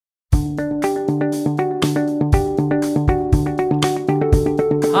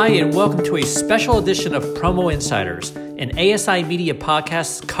Hi, and welcome to a special edition of Promo Insiders, an ASI media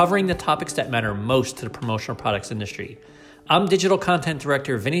podcast covering the topics that matter most to the promotional products industry. I'm Digital Content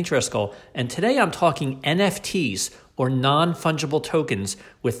Director Vinny Driscoll, and today I'm talking NFTs, or non-fungible tokens,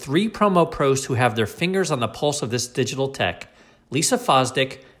 with three promo pros who have their fingers on the pulse of this digital tech: Lisa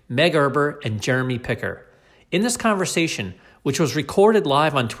Fosdick, Meg Erber, and Jeremy Picker. In this conversation, which was recorded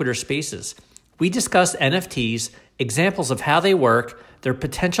live on Twitter Spaces, we discussed NFTs, examples of how they work, their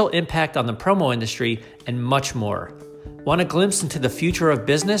potential impact on the promo industry, and much more. Want a glimpse into the future of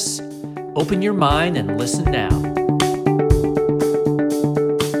business? Open your mind and listen now.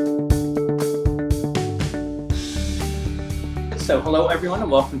 So hello everyone and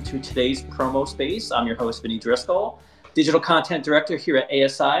welcome to today's Promo Space. I'm your host, Vinny Driscoll, Digital Content Director here at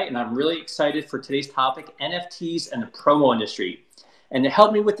ASI, and I'm really excited for today's topic, NFTs and the promo industry. And to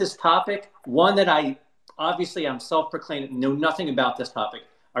help me with this topic, one that I'm self-proclaimed, know nothing about this topic,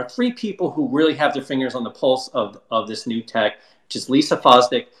 are three people who really have their fingers on the pulse of this new tech, which is Lisa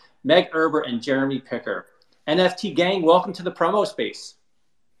Fosdick, Meg Erber, and Jeremy Picker. NFT gang, welcome to the Promo Space.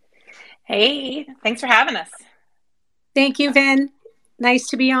 Hey, thanks for having us. Thank you, Vin. Nice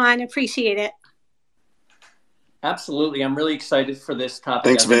to be on. Appreciate it. Absolutely. I'm really excited for this topic.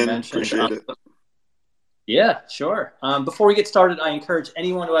 Thanks, as Vin. I mentioned. Appreciate it. Yeah, sure. Before we get started, I encourage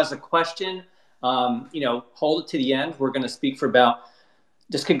anyone who has a question, hold it to the end. We're going to speak for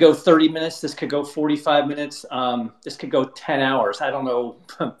this could go 30 minutes. This could go 45 minutes. This could go 10 hours. I don't know,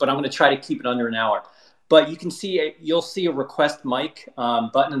 but I'm going to try to keep it under an hour. But you'll see a request mic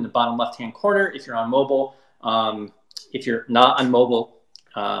button in the bottom left-hand corner if you're on mobile. If you're not on mobile,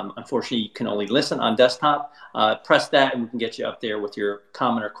 unfortunately, you can only listen on desktop. Press that and we can get you up there with your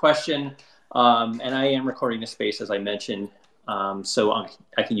comment or question. And I am recording this space, as I mentioned, so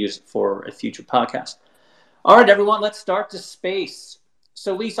I can use it for a future podcast. All right, everyone, let's start the space.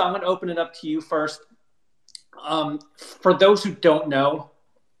 So, Lisa, I'm going to open it up to you first. For those who don't know,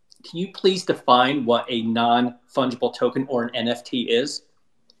 can you please define what a non-fungible token or an NFT is?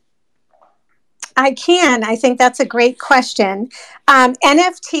 I can. I think that's a great question.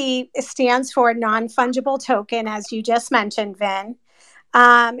 NFT stands for non-fungible token, as you just mentioned, Vin.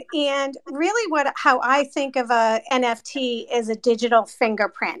 And really how I think of a NFT is a digital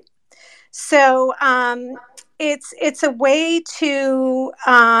fingerprint. So it's a way to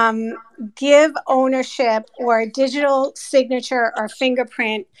give ownership or a digital signature or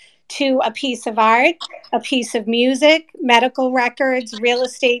fingerprint to a piece of art, a piece of music, medical records, real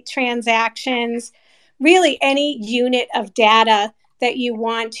estate transactions, really any unit of data that you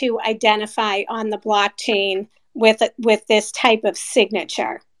want to identify on the blockchain with this type of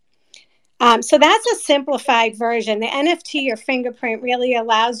signature. So that's a simplified version. The NFT or fingerprint really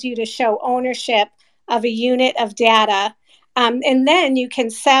allows you to show ownership of a unit of data, and then you can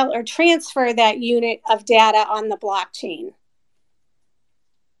sell or transfer that unit of data on the blockchain.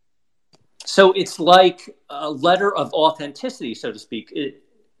 So it's like a letter of authenticity, so to speak.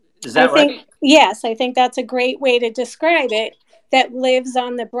 Is that right? Yes, I think that's a great way to describe it. That lives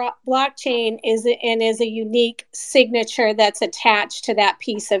on the blockchain is a unique signature that's attached to that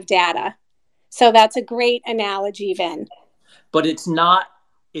piece of data. So that's a great analogy, Vin. But it's not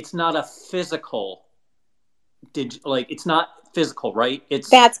a physical. It's not physical, right?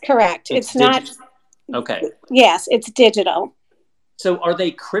 That's correct. It's not. Okay. Yes, it's digital. So are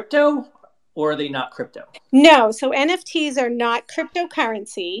they crypto or are they not crypto? No. So NFTs are not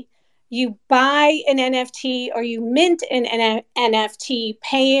cryptocurrency. You buy an NFT or you mint an NFT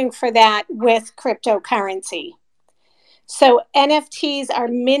paying for that with cryptocurrency. So NFTs are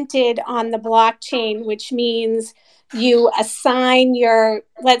minted on the blockchain, which means you assign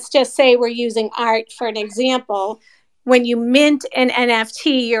let's just say we're using art for an example. When you mint an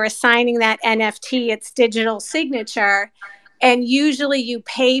NFT, you're assigning that NFT its digital signature, and usually you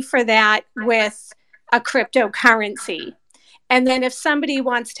pay for that with a cryptocurrency. And then if somebody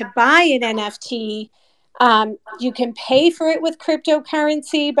wants to buy an NFT, you can pay for it with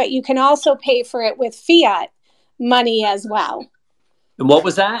cryptocurrency, but you can also pay for it with fiat money as well. And what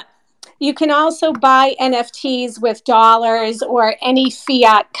was that? You can also buy NFTs with dollars or any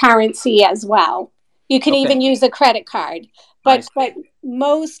fiat currency as well. You can even use a credit card. But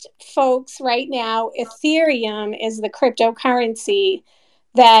most folks right now, Ethereum is the cryptocurrency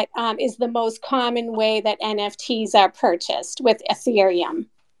that is the most common way that NFTs are purchased, with Ethereum.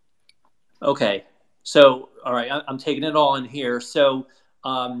 Okay. So, all right, I'm taking it all in here. So,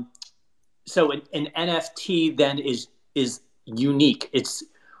 an NFT then is unique.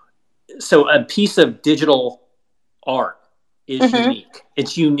 So a piece of digital art is unique.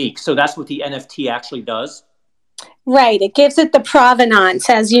 It's unique. So that's what the NFT actually does? Right. It gives it the provenance,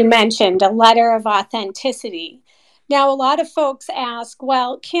 as you mentioned, a letter of authenticity. Now, a lot of folks ask,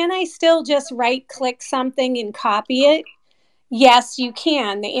 well, can I still just right click something and copy it? Yes, you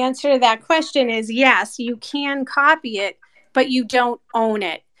can. The answer to that question is yes, you can copy it, but you don't own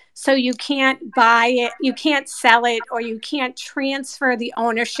it. So you can't buy it, you can't sell it, or you can't transfer the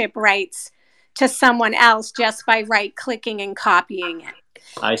ownership rights to someone else just by right clicking and copying it.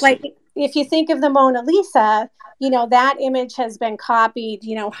 I see. Like if you think of the Mona Lisa, that image has been copied,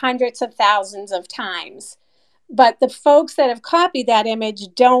 hundreds of thousands of times. But the folks that have copied that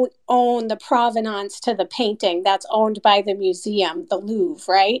image don't own the provenance to the painting. That's owned by the museum, the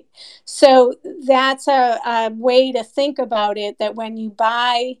Louvre, right? So that's a way to think about it, that when you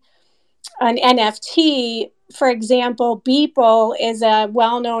buy an NFT, for example, Beeple is a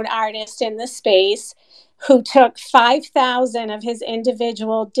well-known artist in the space who took 5,000 of his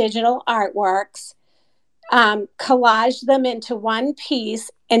individual digital artworks, collaged them into one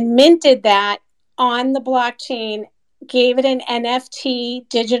piece, and minted that on the blockchain, gave it an NFT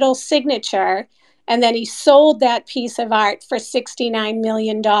digital signature, and then he sold that piece of art for $69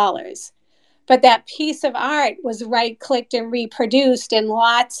 million. But that piece of art was right-clicked and reproduced in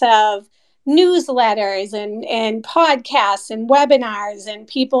lots of newsletters and podcasts and webinars, and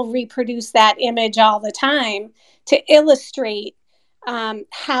people reproduce that image all the time to illustrate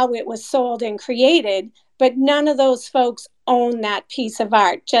how it was sold and created. But none of those folks own that piece of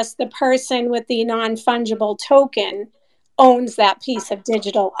art. Just the person with the non-fungible token owns that piece of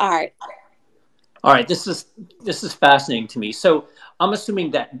digital art. All right, this is fascinating to me. So I'm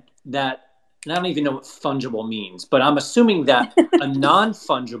assuming that and I don't even know what fungible means, but I'm assuming that a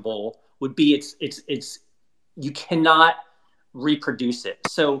non-fungible would be it's you cannot reproduce it.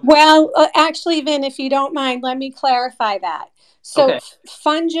 So well, actually, Vin, if you don't mind, let me clarify that. So okay.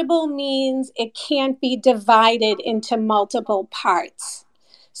 Fungible means it can't be divided into multiple parts.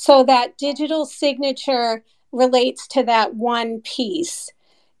 So that digital signature relates to that one piece.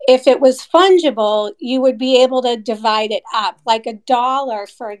 If it was fungible, you would be able to divide it up. Like a dollar,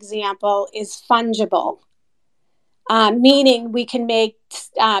 for example, is fungible, meaning we can make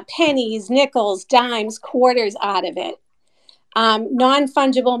pennies, nickels, dimes, quarters out of it.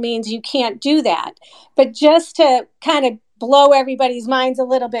 Non-fungible means you can't do that. But just to kind of blow everybody's minds a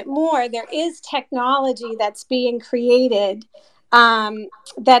little bit more, there is technology that's being created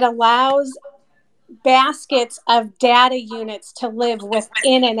that allows baskets of data units to live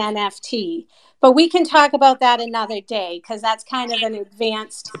within an NFT. But we can talk about that another day, because that's kind of an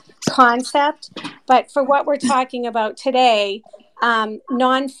advanced concept. But for what we're talking about today,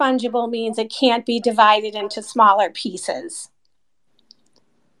 non-fungible means it can't be divided into smaller pieces.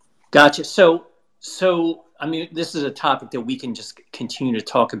 Gotcha. So I mean, this is a topic that we can just continue to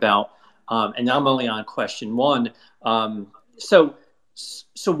talk about, and I'm only on question one. So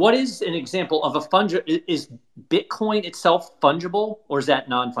what is an example of a fungible? Is Bitcoin itself fungible, or is that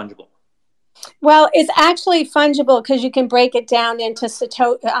non-fungible? Well, it's actually fungible because you can break it down into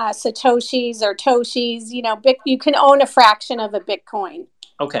satoshis or toshis. You can own a fraction of a Bitcoin.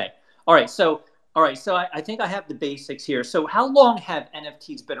 Okay. All right. So I think I have the basics here. So how long have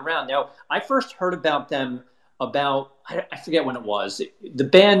NFTs been around? Now, I first heard about them I forget when it was. The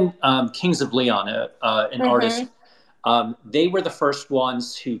band Kings of Leon, an artist. They were the first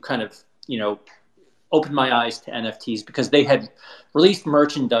ones who kind of, opened my eyes to NFTs, because they had released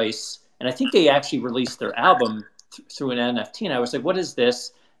merchandise, and I think they actually released their album through an NFT. And I was like, what is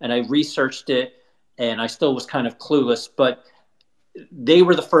this? And I researched it, and I still was kind of clueless, but they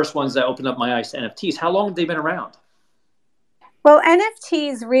were the first ones that opened up my eyes to NFTs. How long have they been around? Well,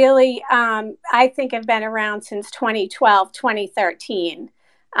 NFTs really, I think, have been around since 2012, 2013.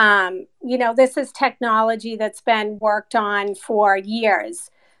 This is technology that's been worked on for years.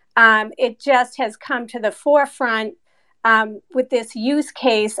 It just has come to the forefront with this use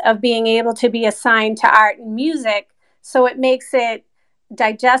case of being able to be assigned to art and music. So it makes it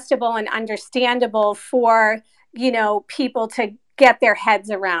digestible and understandable for, people to get their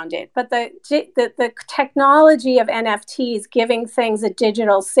heads around it. But the technology of NFTs, giving things a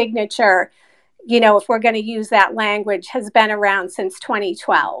digital signature, if we're going to use that language, has been around since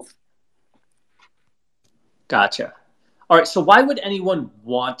 2012. Gotcha. All right. So why would anyone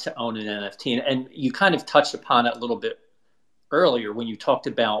want to own an NFT? And you kind of touched upon it a little bit earlier when you talked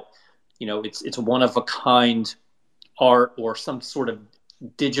about, it's one of a kind art or some sort of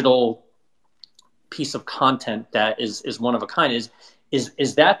digital piece of content that is one of a kind. Is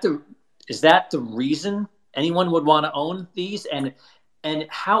that the reason anyone would want to own these? And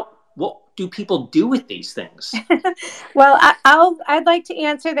how, do people do with these things? Well, I'd like to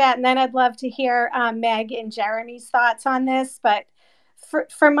answer that, and then I'd love to hear Meg and Jeremy's thoughts on this. But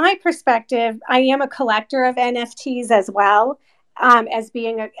from my perspective, I am a collector of NFTs as well, as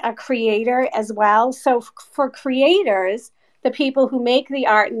being a creator as well. So for creators, the people who make the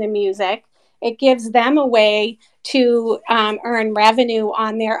art and the music, it gives them a way to earn revenue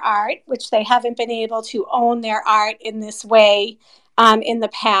on their art, which they haven't been able to own their art in this way in the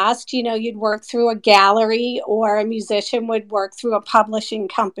past. You know, you'd work through a gallery, or a musician would work through a publishing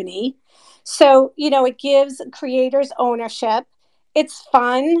company. So, you know, it gives creators ownership. It's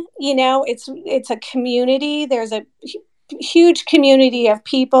fun, you know, it's a community. There's a huge community of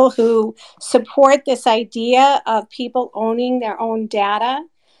people who support this idea of people owning their own data.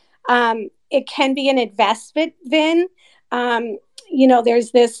 It can be an investment, Vin. You know,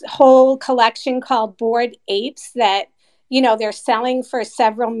 there's this whole collection called Bored Apes that, you know, they're selling for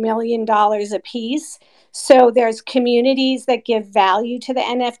several $1 million a piece. So there's communities that give value to the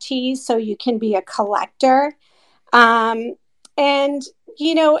NFTs, so you can be a collector. And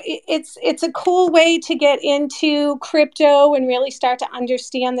you know, it's a cool way to get into crypto and really start to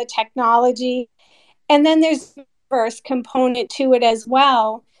understand the technology. And then there's the first component to it as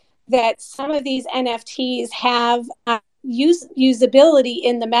well, that some of these NFTs have usability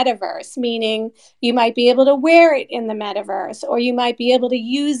in the metaverse, meaning you might be able to wear it in the metaverse, or you might be able to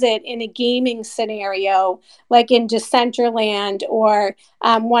use it in a gaming scenario, like in Decentraland, or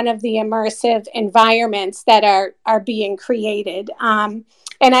one of the immersive environments that are being created.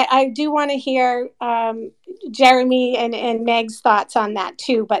 And I do want to hear Jeremy and Meg's thoughts on that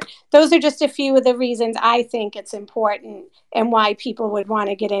too. But those are just a few of the reasons I think it's important and why people would want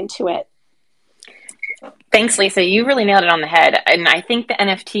to get into it. Thanks, Lisa. You really nailed it on the head. And I think the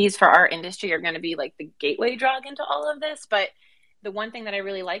NFTs for our industry are going to be like the gateway drug into all of this. But the one thing that I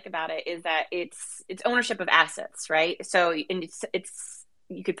really like about it is that it's ownership of assets, right? So and it's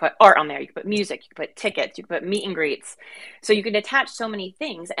you could put art on there, you could put music, you could put tickets, you could put meet and greets. So you could attach so many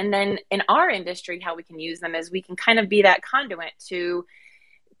things. And then in our industry, how we can use them is we can kind of be that conduit to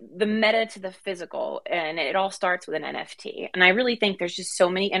the meta to the physical, and it all starts with an NFT. And I really think there's just so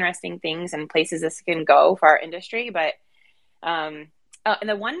many interesting things and places this can go for our industry. But and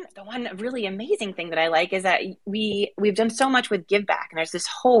the one really amazing thing that I like is that we've done so much with give back, and there's this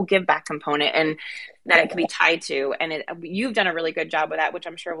whole give back component, and that it can be tied to. And you've done a really good job with that, which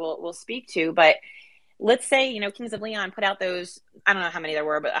I'm sure we'll speak to. But let's say, you know, Kings of Leon put out those, I don't know how many there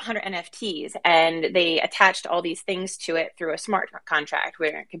were, but 100 NFTs, and they attached all these things to it through a smart contract,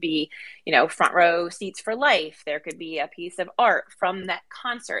 where it could be, you know, front row seats for life. There could be a piece of art from that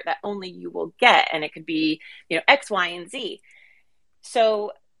concert that only you will get. And it could be, you know, X, Y, and Z.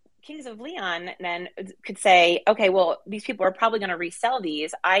 So Kings of Leon then could say, okay, well, these people are probably going to resell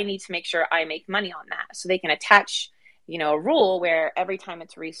these. I need to make sure I make money on that. So they can attach, you know, a rule where every time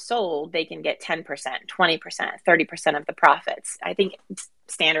it's resold, they can get 10%, 20%, 30% of the profits. I think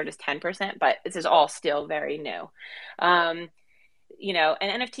standard is 10%, but this is all still very new. You know,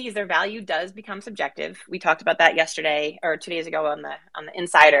 and NFTs, their value does become subjective. We talked about that yesterday or 2 days ago on the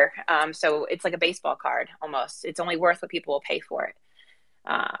Insider. So it's like a baseball card almost. It's only worth what people will pay for it.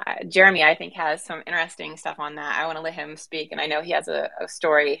 Jeremy, I think, has some interesting stuff on that. I want to let him speak, and I know he has a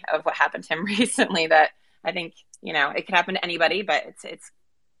story of what happened to him recently that I think, you know, it could happen to anybody, but it's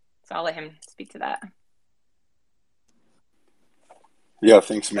so I'll let him speak to that. Yeah,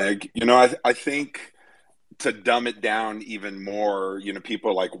 thanks, Meg. You know, I think to dumb it down even more, you know, people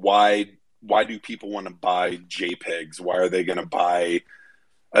are like, why do people want to buy JPEGs? Why are they going to buy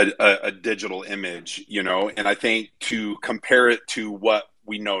a digital image, you know? And I think to compare it to what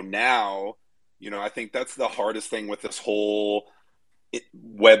we know now, you know, I think that's the hardest thing with this whole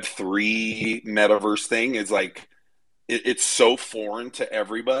Web3 metaverse thing is like, it's so foreign to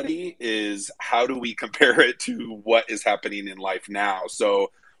everybody, is how do we compare it to what is happening in life now?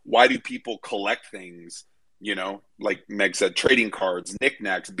 So why do people collect things? You know, like Meg said, trading cards,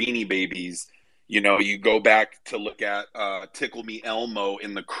 knickknacks, Beanie Babies. You know, you go back to look at Tickle Me Elmo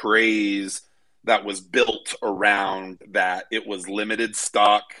in the craze that was built around that. It was limited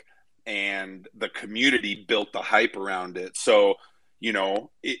stock, and the community built the hype around it. So, you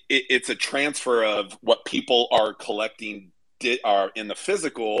know, it's a transfer of what people are collecting are in the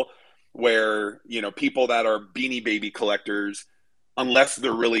physical, where, you know, people that are Beanie Baby collectors, unless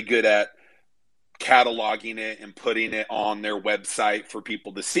they're really good at cataloging it and putting it on their website for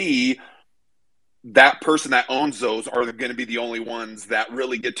people to see, that person that owns those are going to be the only ones that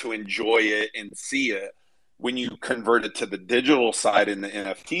really get to enjoy it and see it. When you convert it to the digital side in the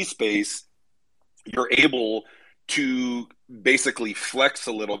NFT space, you're able to basically flex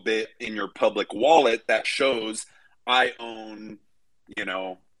a little bit in your public wallet that shows I own, you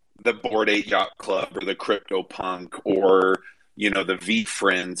know, the Bored Ape Yacht Club or the CryptoPunk or, you know, the V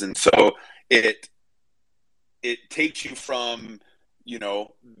Friends. And so it takes you from, you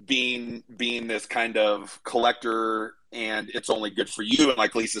know, being this kind of collector and it's only good for you. And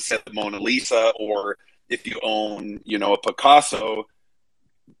like Lisa said, the Mona Lisa, or if you own, you know, a Picasso,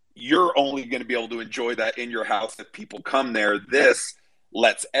 you're only going to be able to enjoy that in your house if people come there. This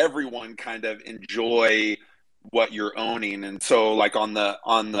lets everyone kind of enjoy what you're owning. And so like on the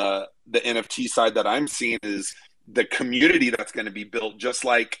NFT side that I'm seeing is the community that's going to be built, just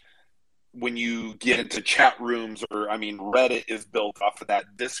like when you get into chat rooms, or I mean, Reddit is built off of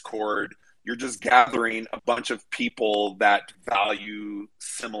that Discord. You're just gathering a bunch of people that value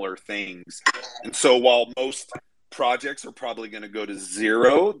similar things. And so while most projects are probably going to go to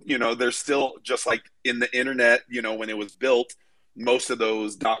zero, you know, there's still, just like in the internet, you know, when it was built, most of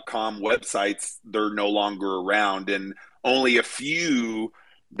those .com websites, they're no longer around, and only a few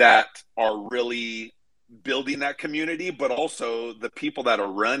that are really building that community, but also the people that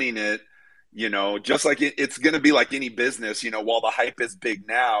are running it, you know, just like it's going to be like any business, you know, while the hype is big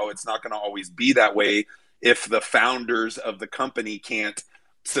now, it's not going to always be that way if the founders of the company can't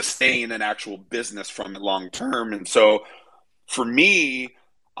sustain an actual business from it long term. And so for me,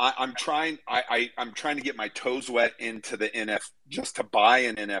 I'm trying to get my toes wet into the just to buy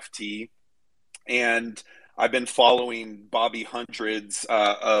an NFT. And I've been following Bobby Hundreds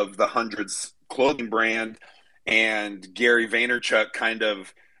of the Hundreds clothing brand, and Gary Vaynerchuk kind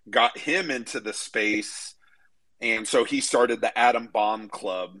of got him into the space. And so he started the Atom Bomb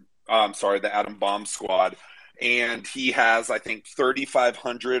Club. The Atom Bomb Squad. And he has, I think,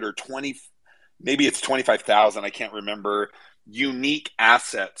 3,500 or 20, maybe it's 25,000, I can't remember, unique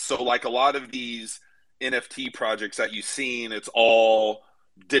assets. So like a lot of these NFT projects that you've seen, it's all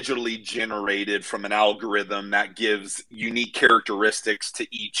digitally generated from an algorithm that gives unique characteristics to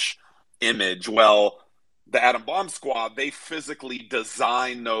each image. Well, the Atom Bomb Squad, they physically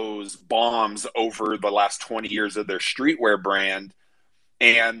design those bombs over the last 20 years of their streetwear brand,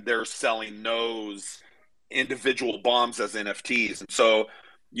 and they're selling those individual bombs as NFTs. And so,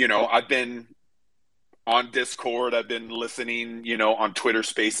 you know, I've been on Discord, I've been listening, you know, on Twitter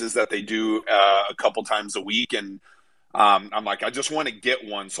Spaces that they do a couple times a week, and I'm like, I just want to get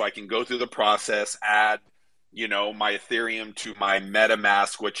one so I can go through the process, add, you know, my Ethereum to my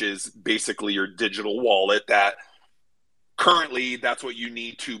MetaMask, which is basically your digital wallet. That currently that's what you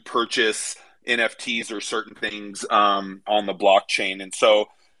need to purchase NFTs or certain things on the blockchain. And so,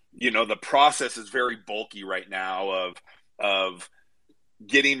 you know, the process is very bulky right now of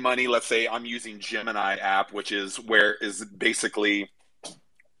getting money. Let's say I'm using Gemini app, which is basically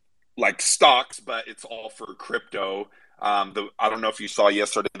like stocks, but it's all for crypto. I don't know if you saw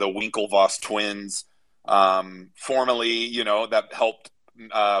yesterday, the Winklevoss twins, formerly, you know, that helped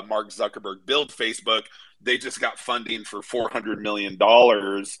Mark Zuckerberg build Facebook. They just got funding for $400 million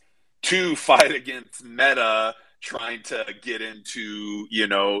to fight against Meta, trying to get into, you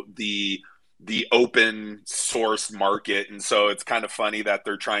know, the open source market. And so it's kind of funny that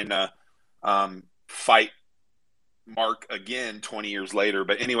they're trying to fight Mark again 20 years later.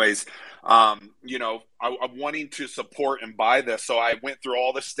 But anyways, you know, I'm wanting to support and buy this. So I went through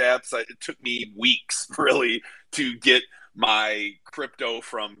all the steps. It took me weeks really to get my crypto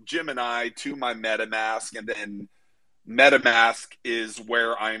from Gemini to my MetaMask, and then MetaMask is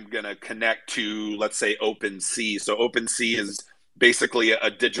where I'm going to connect to, let's say, OpenSea. So OpenSea is basically a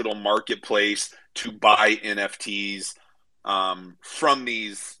digital marketplace to buy NFTs from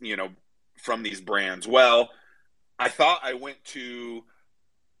these, you know, from these brands. Well, I thought I went to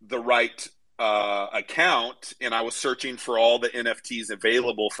the right account, and I was searching for all the NFTs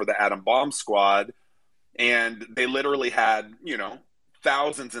available for the Atom Bomb Squad, and they literally had, you know,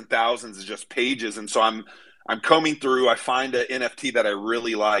 thousands and thousands of just pages. And so I'm combing through, I find an NFT that I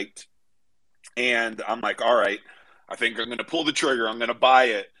really liked, and I'm like, all right, I think I'm going to pull the trigger. I'm going to buy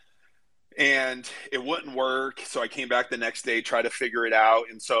it. And it wouldn't work. So I came back the next day, tried to figure it out.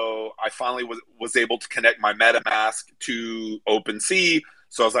 And so I finally was able to connect my MetaMask to OpenSea.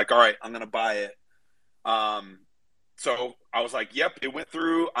 So I was like, all right, I'm going to buy it. So I was like, yep, it went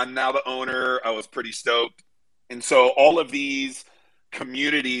through. I'm now the owner. I was pretty stoked. And so all of these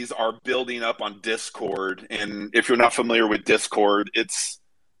communities are building up on Discord. And if you're not familiar with Discord, it's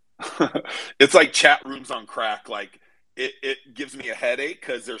it's like chat rooms on crack. Like it gives me a headache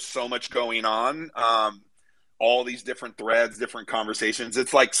because there's so much going on. All these different threads, different conversations.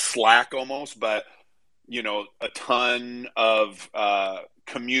 It's like Slack almost, but you know, a ton of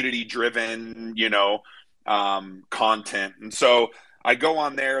community driven, you know, content. And so I go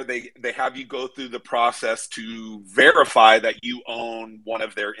on there, they have you go through the process to verify that you own one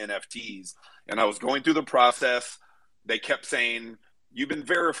of their NFTs. And I was going through the process. They kept saying, you've been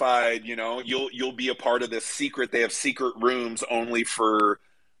verified, you'll be a part of this secret. They have secret rooms only for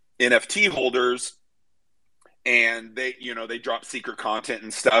NFT holders. And they drop secret content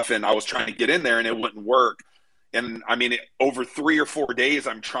and stuff. And I was trying to get in there and it wouldn't work. And I mean, over 3 or 4 days,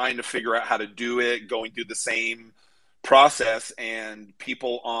 I'm trying to figure out how to do it, going through the same process. And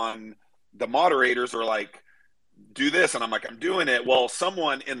people on the moderators are like, do this. And I'm like, I'm doing it. Well,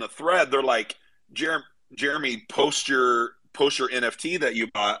 someone in the thread, they're like, Jeremy, post your NFT that you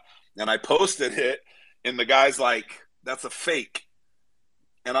bought. And I posted it. And the guy's like, that's a fake.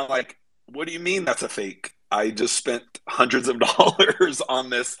 And I'm like, what do you mean that's a fake? I just spent hundreds of dollars on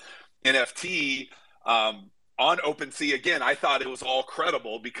this NFT on OpenSea. Again, I thought it was all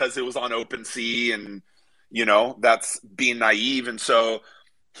credible because it was on OpenSea, and that's being naive. And so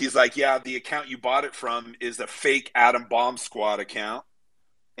he's like, yeah, the account you bought it from is a fake Atom Bomb Squad account,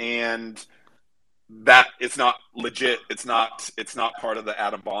 and that it's not legit. It's not part of the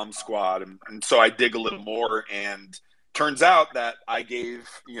Atom Bomb Squad. And so I dig a little more, and turns out that I gave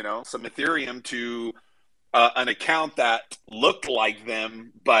some Ethereum to an account that looked like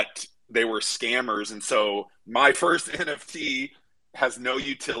them, but they were scammers. And so my first NFT has no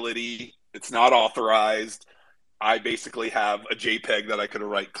utility. It's not authorized. I basically have a JPEG that I could have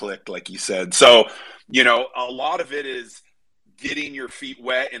right-clicked, like you said. So, a lot of it is getting your feet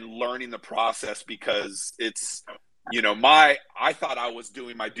wet and learning the process, because it's, I thought I was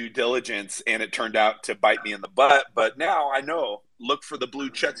doing my due diligence and it turned out to bite me in the butt. But now I know, look for the blue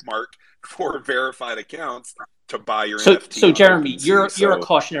check mark for verified accounts to buy your NFT. So Jeremy, you're a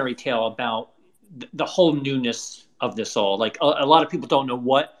cautionary tale about the whole newness of this all. Like a lot of people don't know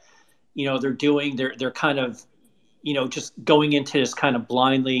what they're doing. They're kind of just going into this kind of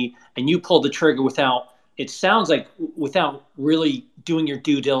blindly, and you pulled the trigger without really doing your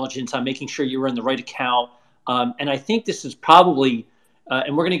due diligence on making sure you were in the right account. And I think this is probably,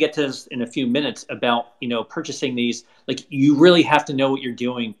 and we're going to get to this in a few minutes about, purchasing these. Like, you really have to know what you're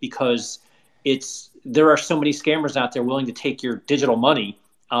doing, because there are so many scammers out there willing to take your digital money,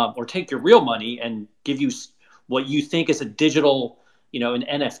 or take your real money and give you what you think is a digital, an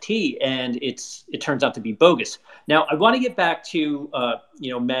NFT, and it turns out to be bogus. Now, I want to get back to,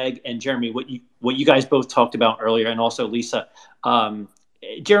 Meg and Jeremy, what you guys both talked about earlier, and also Lisa.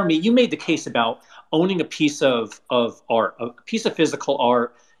 Jeremy, you made the case about owning a piece of art, a piece of physical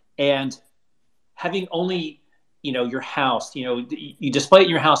art, and having only, your house, you display it in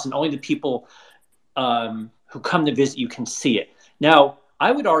your house, and only the people who come to visit you can see it. Now,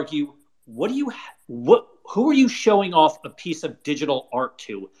 I would argue, who are you showing off a piece of digital art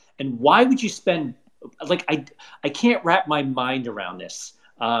to, and why would you spend? Like, I can't wrap my mind around this.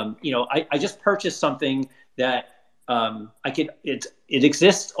 I just purchased something that it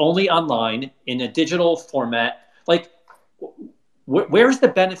exists only online in a digital format. Like, where's the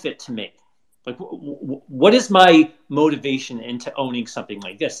benefit to me? Like, what is my motivation into owning something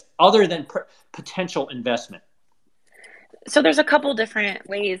like this, other than potential investment? So there's a couple different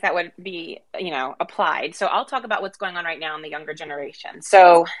ways that would be, applied. So I'll talk about what's going on right now in the younger generation.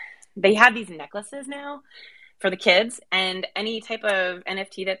 So they have these necklaces now for the kids, and any type of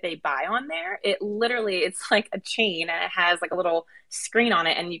NFT that they buy on there, it's like a chain, and it has like a little screen on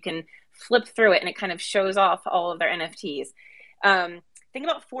it, and you can flip through it, and it kind of shows off all of their NFTs. Think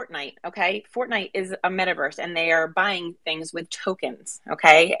about Fortnite, okay? Fortnite is a metaverse, and they are buying things with tokens,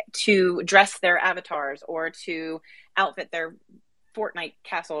 okay, to dress their avatars or to outfit their Fortnite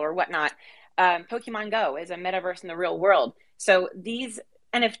castle or whatnot. Pokemon Go is a metaverse in the real world. So these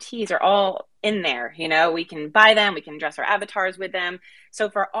NFTs are all in there. We can buy them, we can dress our avatars with them. So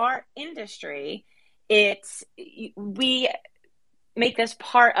for our industry, we make this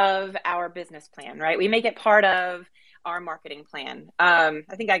part of our business plan, right? We make it part of our marketing plan. I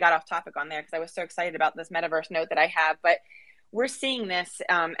think I got off topic on there because I was so excited about this metaverse note that I have, but we're seeing this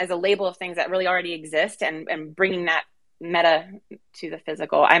as a label of things that really already exist, and bringing that meta to the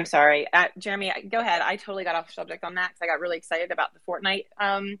physical. I'm sorry. Jeremy, go ahead. I totally got off subject on that because I got really excited about the Fortnite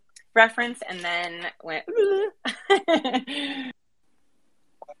reference, and then went.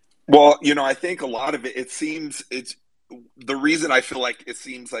 Well, I think a lot of it's the reason I feel like it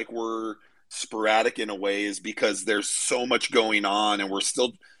seems like we're sporadic in a way is because there's so much going on, and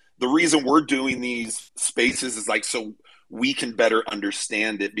the reason we're doing these spaces is like so we can better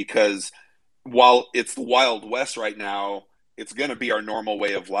understand it, because while it's the Wild West right now, it's going to be our normal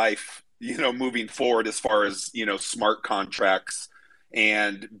way of life, moving forward, as far as, smart contracts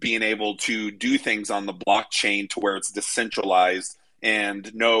and being able to do things on the blockchain to where it's decentralized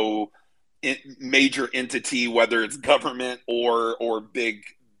and no major entity, whether it's government or big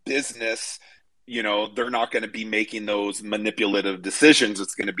business, they're not going to be making those manipulative decisions.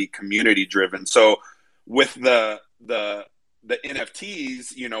 It's going to be community driven. So with the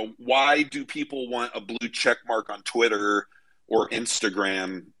NFTs, why do people want a blue check mark on Twitter or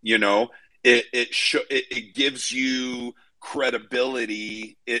Instagram? It gives you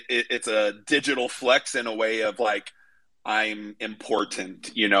credibility. It's a digital flex in a way of like, I'm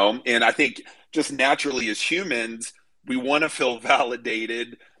important, and I think just naturally as humans, we want to feel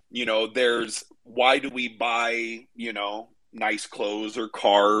validated. Why do we buy, nice clothes or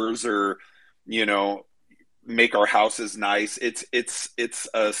cars or, make our houses nice? It's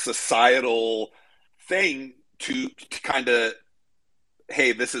a societal thing to kind of,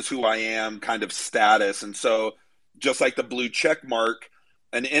 hey, this is who I am kind of status. And so just like the blue check mark,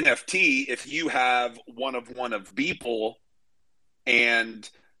 an NFT, if you have one of people and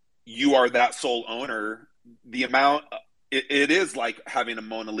you are that sole owner, the amount it is like having a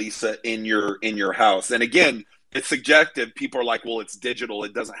Mona Lisa in your house. And again, it's subjective. People are like, well, it's digital,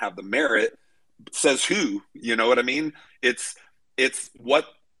 it doesn't have the merit. Says who? You know what I mean? It's what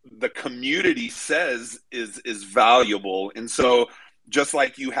the community says is valuable. And so just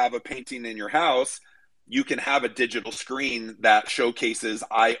like you have a painting in your house, you can have a digital screen that showcases,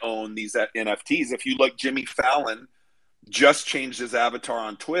 I own these NFTs. If you look, Jimmy Fallon just changed his avatar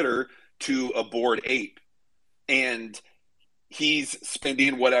on Twitter to a Bored Ape. And he's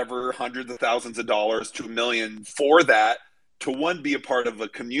spending whatever, hundreds of thousands of dollars to $1 million for that, to one, be a part of a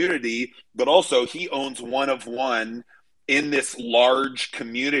community, but also he owns one of one in this large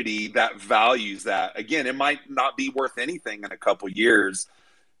community that values that. Again, it might not be worth anything in a couple years,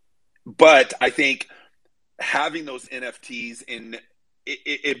 but I think having those NFTs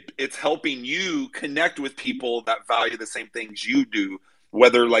it's helping you connect with people that value the same things you do,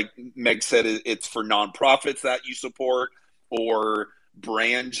 whether, like Meg said, it's for nonprofits that you support or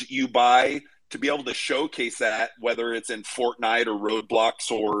brands you buy, to be able to showcase that, whether it's in Fortnite or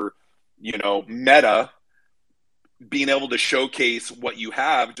Roblox or, Meta, being able to showcase what you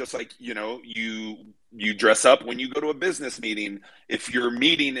have, just like, you dress up when you go to a business meeting. If you're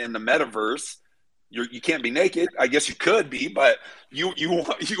meeting in the metaverse, you can't be naked. I guess you could be, but you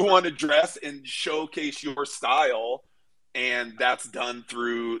want to dress and showcase your style, and that's done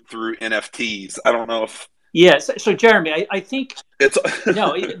through NFTs. I don't know if. Yeah. So Jeremy, I think it's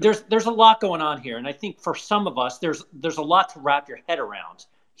no. There's a lot going on here, and I think for some of us, there's a lot to wrap your head around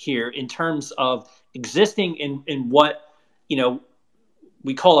here in terms of existing in what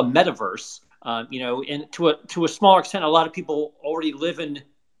we call a metaverse. And to a smaller extent, a lot of people already live in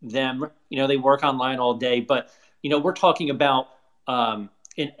them. They work online all day, but we're talking about an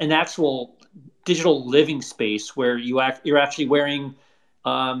actual digital living space where you're actually wearing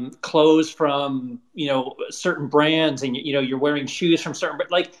clothes from certain brands, and you're wearing shoes from certain,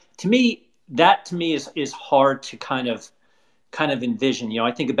 like, to me is hard to kind of envision.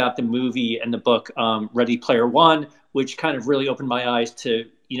 I think about the movie and the book Ready Player One, which kind of really opened my eyes to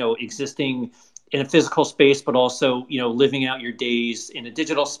existing in a physical space, but also living out your days in a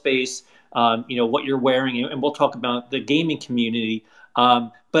digital space. What you're wearing, and we'll talk about the gaming community.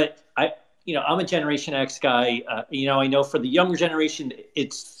 But I'm a Generation X guy. I know for the younger generation,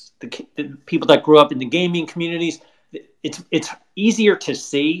 it's the people that grew up in the gaming communities. It's easier to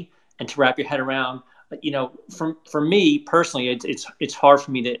see and to wrap your head around. For me personally, it's hard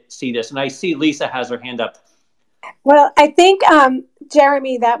for me to see this. And I see Lisa has her hand up. Well, I think,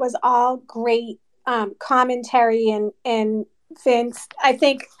 Jeremy, that was all great commentary, and Vince, I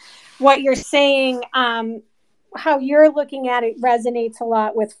think what you're saying, how you're looking at it, resonates a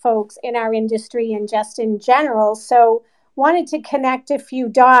lot with folks in our industry and just in general. So wanted to connect a few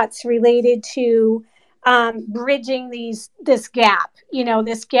dots related to bridging this gap,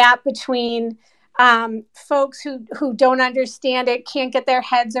 this gap between folks who don't understand it, can't get their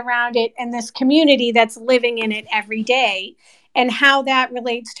heads around it, and this community that's living in it every day, and how that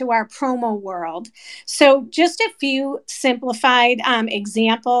relates to our promo world. So just a few simplified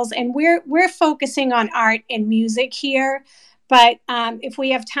examples, and we're focusing on art and music here. But if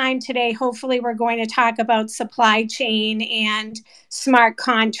we have time today, hopefully we're going to talk about supply chain and smart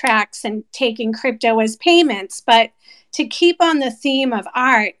contracts and taking crypto as payments. But to keep on the theme of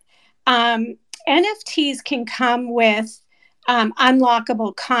art, NFTs can come with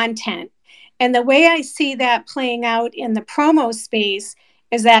unlockable content. And the way I see that playing out in the promo space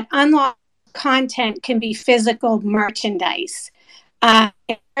is that unlocked content can be physical merchandise.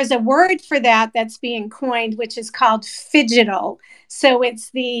 There's there's a word for that that's being coined, which is called phygital. So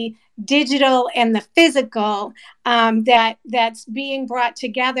it's the digital and the physical that's being brought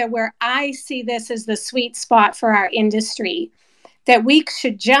together, where I see this as the sweet spot for our industry, that we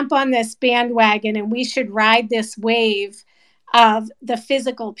should jump on this bandwagon and we should ride this wave of the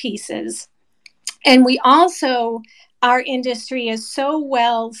physical pieces. And we also, our industry is so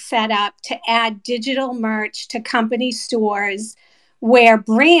well set up to add digital merch to company stores where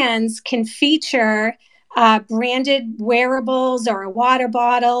brands can feature branded wearables or a water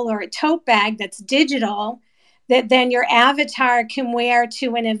bottle or a tote bag that's digital, that then your avatar can wear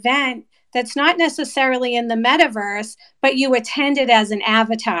to an event that's not necessarily in the metaverse, but you attended as an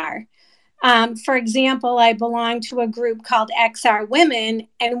avatar. For example, I belong to a group called XR Women,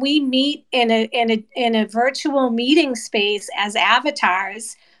 and we meet in a virtual meeting space as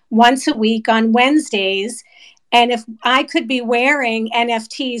avatars once a week on Wednesdays. And if I could be wearing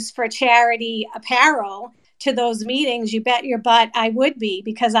NFTs for charity apparel to those meetings, you bet your butt I would be,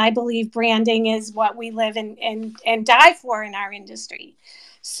 because I believe branding is what we live and die for in our industry.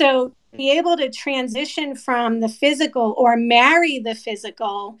 So be able to transition from the physical or marry the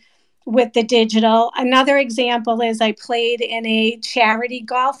physical with the digital. Another example is I played in a charity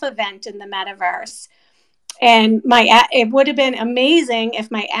golf event in the metaverse. And it would have been amazing if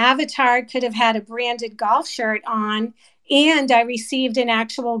my avatar could have had a branded golf shirt on, and I received an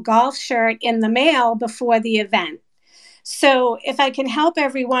actual golf shirt in the mail before the event. So if I can help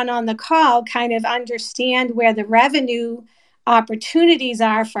everyone on the call kind of understand where the revenue opportunities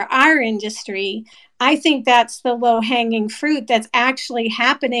are for our industry, I think that's the low-hanging fruit that's actually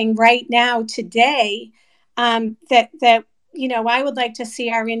happening right now today, that I would like to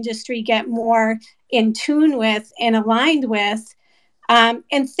see our industry get more in tune with and aligned with.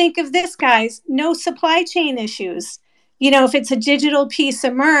 And think of this, guys, no supply chain issues. If it's a digital piece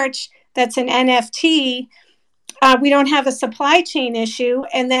of merch that's an NFT, we don't have a supply chain issue.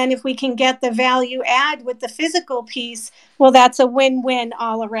 And then if we can get the value add with the physical piece, well, that's a win-win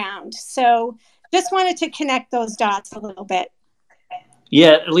all around. So just wanted to connect those dots a little bit.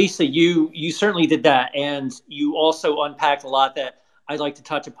 Yeah, Lisa, you certainly did that. And you also unpacked a lot that I'd like to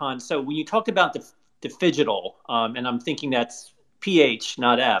touch upon. So when you talked about the phygital, and I'm thinking that's PH,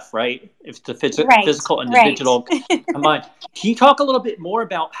 not F, right? If the physical and the digital combined. Can you talk a little bit more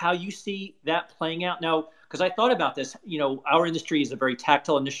about how you see that playing out now? Because I thought about this, our industry is a very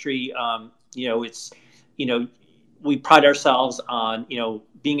tactile industry. It's, we pride ourselves on,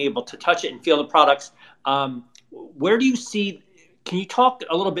 being able to touch it and feel the products. Where do you see, can you talk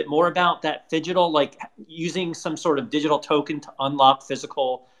a little bit more about that phygital, like using some sort of digital token to unlock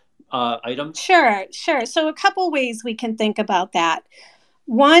physical items? Sure. So a couple ways we can think about that.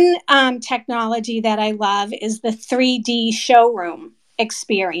 One technology that I love is the 3D showroom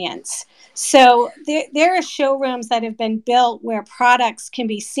experience. So there are showrooms that have been built where products can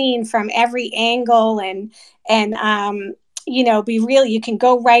be seen from every angle and you can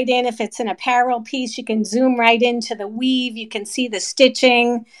go right in. If it's an apparel piece, you can zoom right into the weave. You can see the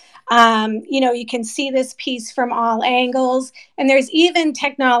stitching. You can see this piece from all angles. And there's even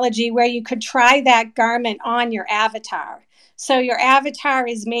technology where you could try that garment on your avatar. So your avatar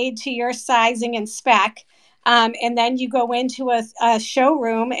is made to your sizing and spec. And then you go into a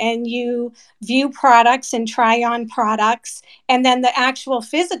showroom and you view products and try on products. And then the actual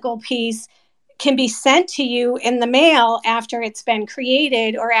physical piece can be sent to you in the mail after it's been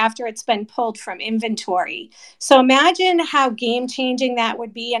created or after it's been pulled from inventory. So imagine how game-changing that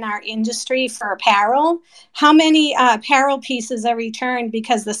would be in our industry for apparel. How many apparel pieces are returned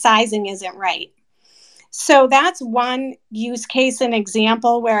because the sizing isn't right? So that's one use case and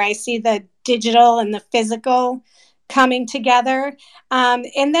example where I see the digital and the physical coming together.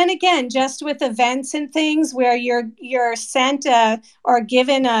 And then again, just with events and things where you're sent or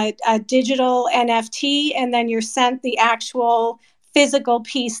given a digital NFT, and then you're sent the actual physical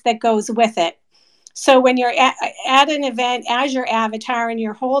piece that goes with it. So when you're at an event as your avatar and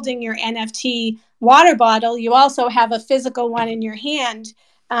you're holding your NFT water bottle, you also have a physical one in your hand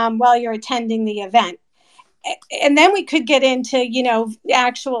while you're attending the event. And then we could get into,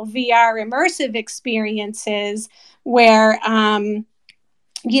 actual VR immersive experiences where,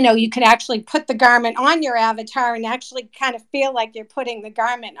 you could actually put the garment on your avatar and actually kind of feel like you're putting the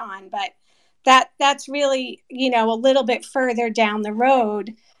garment on. But that's really, a little bit further down the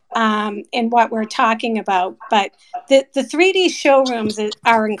road in what we're talking about. But the 3D showrooms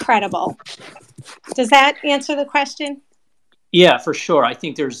are incredible. Does that answer the question? Yeah, for sure. I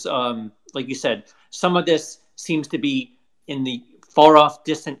think there's, like you said, some of this seems to be in the far off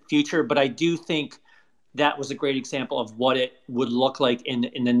distant future, but I do think that was a great example of what it would look like in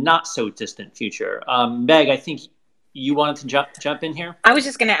the not so distant future. Meg, I think you wanted to jump in here. I was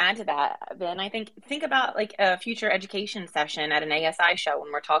just going to add to that, Ben. I think about like a future education session at an ASI show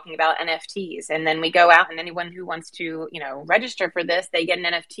when we're talking about NFTs, and then we go out and anyone who wants to, register for this, they get an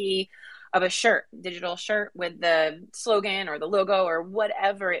NFT of a shirt, digital shirt with the slogan or the logo or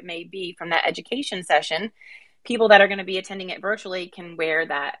whatever it may be from that education session. People that are going to be attending it virtually can wear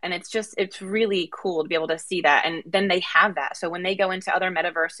that. And it's really cool to be able to see that. And then they have that. So when they go into other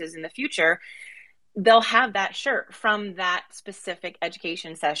metaverses in the future, they'll have that shirt from that specific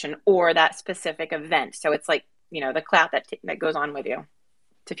education session or that specific event. So it's like, the clout that goes on with you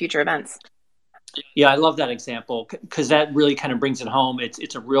to future events. Yeah, I love that example because that really kind of brings it home.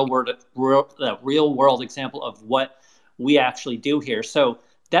 It's a real world example of what we actually do here. So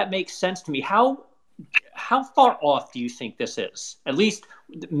that makes sense to me. How far off do you think this is? At least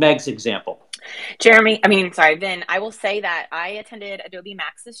Meg's example. Vin, I will say that I attended Adobe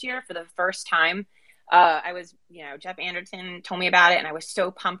Max this year for the first time. I was, Jeff Anderton told me about it and I was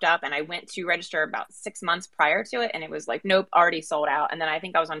so pumped up, and I went to register about 6 months prior to it and it was like, nope, already sold out. And then I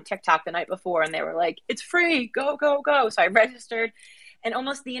think I was on TikTok the night before and they were like, it's free, go, go, go. So I registered, and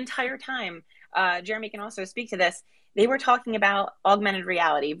almost the entire time, Jeremy can also speak to this, they were talking about augmented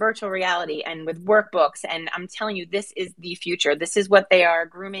reality, virtual reality, and with workbooks. And I'm telling you, this is the future. This is what they are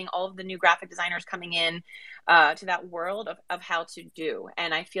grooming all of the new graphic designers coming in to that world of how to do.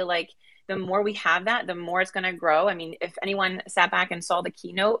 And I feel like the more we have that, the more it's going to grow. I mean, if anyone sat back and saw the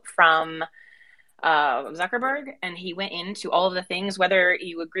keynote from Zuckerberg, and he went into all of the things, whether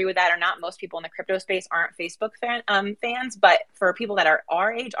you agree with that or not, most people in the crypto space aren't Facebook fans, but for people that are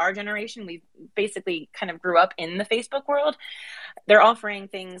our age, our generation, we basically kind of grew up in the Facebook world. They're offering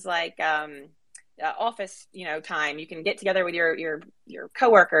things like office, time. You can get together with your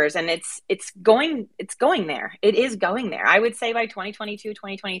coworkers, and it's going there. It is going there. I would say by 2022,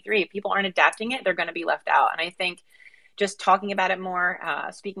 2023, if people aren't adapting it, they're going to be left out. And I think just talking about it more,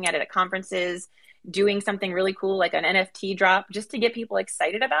 speaking at it at conferences, doing something really cool like an NFT drop just to get people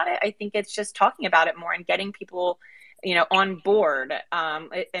excited about it. I think it's just talking about it more and getting people, on board,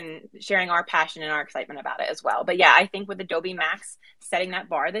 and sharing our passion and our excitement about it as well. But yeah, I think with Adobe Max setting that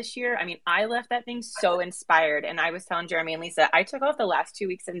bar this year, I mean, I left that thing so inspired. And I was telling Jeremy and Lisa, I took off the last 2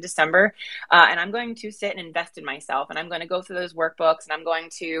 weeks in December, and I'm going to sit and invest in myself. And I'm going to go through those workbooks, and I'm going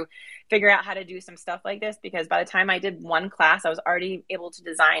to figure out how to do some stuff like this, because by the time I did one class, I was already able to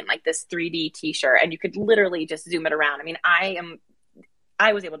design like this 3D t-shirt, and you could literally just zoom it around. I mean,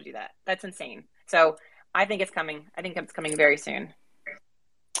 I was able to do that. That's insane. So I think it's coming. I think it's coming very soon.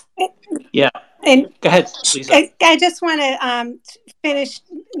 Yeah. And go ahead, Lisa. I just want to finish,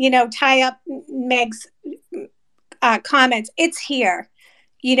 tie up Meg's comments. It's here.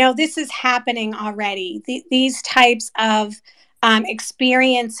 This is happening already. These types of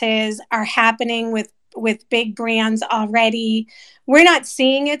experiences are happening with big brands already. We're not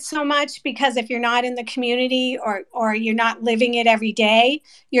seeing it so much because if you're not in the community or you're not living it every day,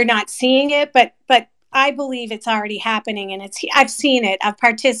 you're not seeing it. But I believe it's already happening, and I've seen it. I've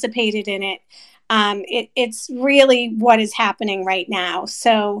participated in it. It's really what is happening right now.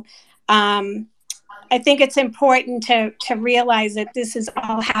 So I think it's important to realize that this is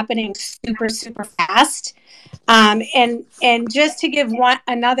all happening super, super fast. And just to give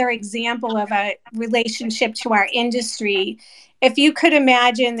another example of a relationship to our industry, if you could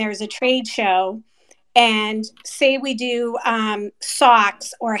imagine there's a trade show, and say we do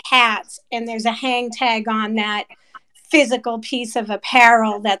socks or hats, and there's a hang tag on that physical piece of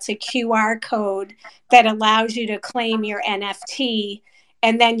apparel that's a QR code that allows you to claim your NFT,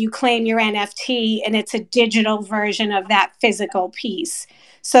 and then you claim your NFT and it's a digital version of that physical piece.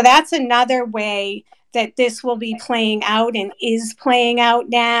 So that's another way that this will be playing out and is playing out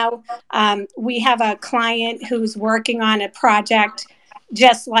now. We have a client who's working on a project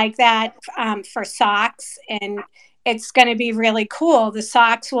just like that for socks, and it's going to be really cool. The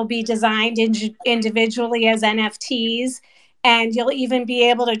socks will be designed individually as NFTs, and you'll even be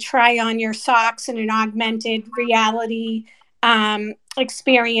able to try on your socks in an augmented reality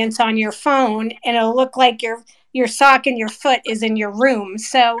experience on your phone, and it'll look like your sock and your foot is in your room.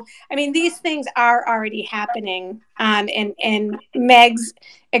 So, I mean, these things are already happening, and Meg's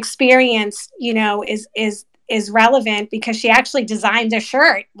experience, is relevant because she actually designed a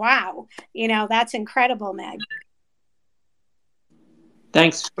shirt. Wow. That's incredible, Meg.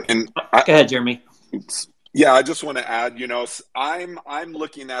 Thanks. And go ahead, Jeremy. Yeah, I just want to add, I'm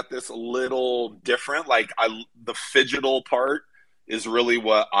looking at this a little different. Like the phygital part is really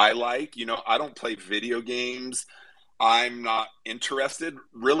what I like. I don't play video games. I'm not interested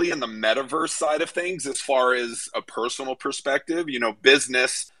really in the metaverse side of things as far as a personal perspective.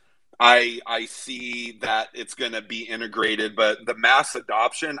 Business, I see that it's going to be integrated, but the mass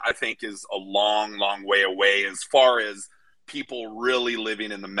adoption, I think, is a long, long way away as far as people really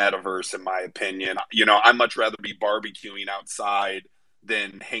living in the metaverse, in my opinion. I'd much rather be barbecuing outside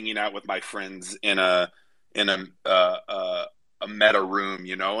than hanging out with my friends in a meta room,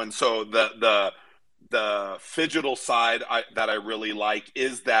 and so the phygital side that I really like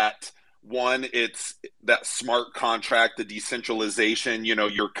is that one, it's that smart contract, the decentralization.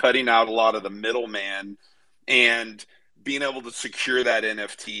 You're cutting out a lot of the middleman and being able to secure that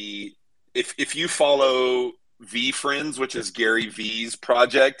NFT. If you follow VeeFriends, which is Gary Vee's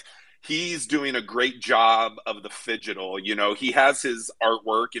project, he's doing a great job of the phygital. He has his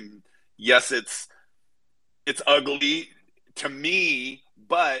artwork, and yes, it's ugly to me,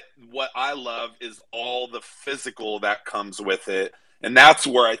 but what I love is all the physical that comes with it. And that's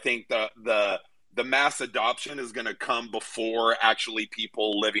where I think the mass adoption is going to come before actually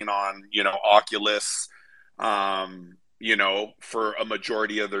people living on, Oculus, for a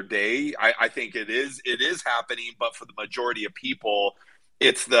majority of their day. I think it is happening, but for the majority of people,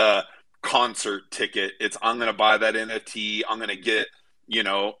 it's the concert ticket. It's, I'm going to buy that NFT. I'm going to get,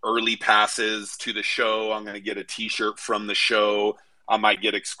 early passes to the show. I'm going to get a t-shirt from the show. I might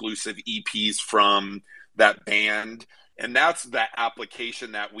get exclusive EPs from that band. And that's the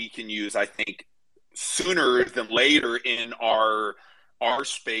application that we can use, I think, sooner than later in our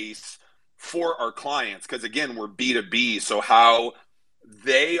space for our clients. Because again, we're B2B. So how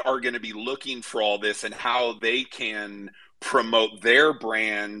they are going to be looking for all this and how they can promote their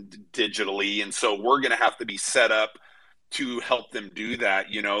brand digitally. And so we're going to have to be set up to help them do that.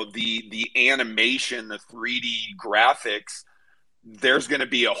 The animation, the 3D graphics, there's going to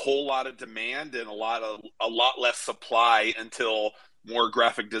be a whole lot of demand and a lot less supply until more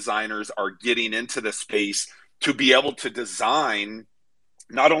graphic designers are getting into the space to be able to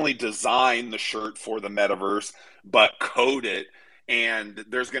not only design the shirt for the metaverse, but code it. And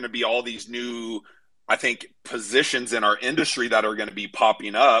there's going to be all these new, I think, positions in our industry that are going to be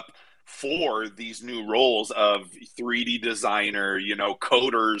popping up for these new roles of 3D designer,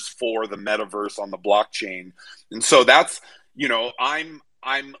 coders for the metaverse on the blockchain. And so that's,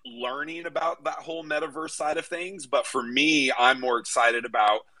 I'm learning about that whole metaverse side of things, but for me, I'm more excited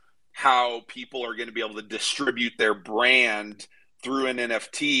about how people are going to be able to distribute their brand through an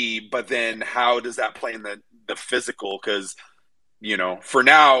NFT, but then how does that play in the physical? Because, for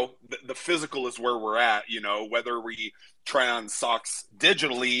now, the physical is where we're at. Whether we try on socks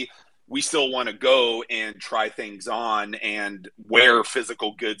digitally, we still want to go and try things on and wear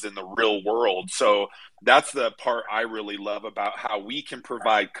physical goods in the real world. So that's the part I really love about how we can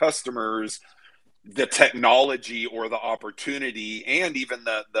provide customers the technology or the opportunity and even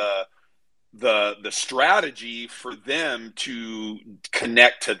the strategy for them to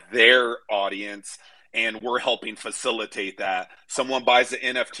connect to their audience. And we're helping facilitate that. Someone buys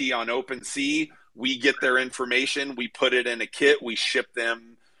an NFT on OpenSea, we get their information, we put it in a kit, we ship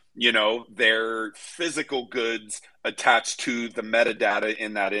them their physical goods attached to the metadata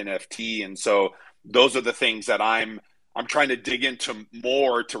in that NFT. And so those are the things that I'm trying to dig into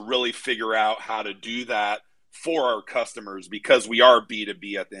more to really figure out how to do that for our customers, because we are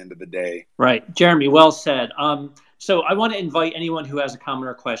B2B at the end of the day. Right. Jeremy, well said. So I want to invite anyone who has a comment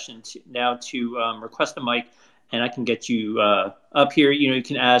or question to request the mic, and I can get you up here. You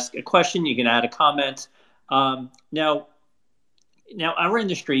can ask a question, you can add a comment. Now, our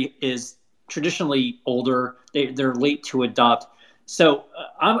industry is traditionally older. They're late to adopt. So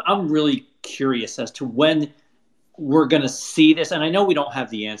I'm really curious as to when we're going to see this. And I know we don't have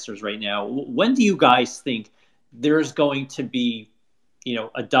the answers right now. When do you guys think there's going to be,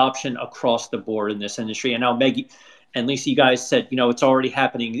 adoption across the board in this industry? And now Maggie and Lisa, you guys said, it's already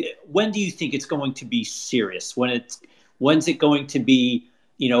happening. When do you think it's going to be serious? When's it going to be,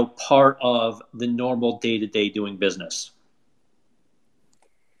 part of the normal day-to-day doing business?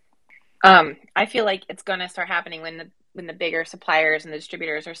 I feel like it's going to start happening when the bigger suppliers and the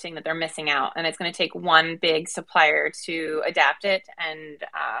distributors are seeing that they're missing out, and it's going to take one big supplier to adapt it and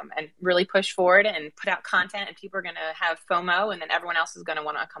really push forward and put out content, and people are going to have FOMO, and then everyone else is going to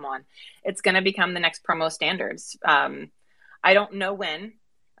want to come on. It's going to become the next promo standards. I don't know when,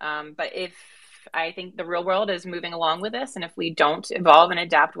 but I think the real world is moving along with this, and if we don't evolve and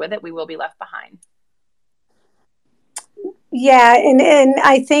adapt with it, we will be left behind. Yeah, and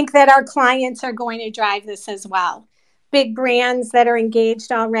I think that our clients are going to drive this as well. Big brands that are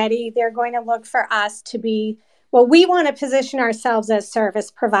engaged already, they're going to look for us to be Well, we want to position ourselves as service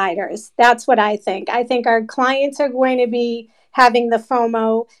providers. That's what I think. I think our clients are going to be having the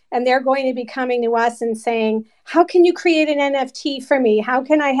FOMO, and they're going to be coming to us and saying, how can you create an NFT for me? How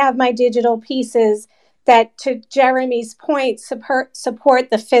can I have my digital pieces that, to Jeremy's point, support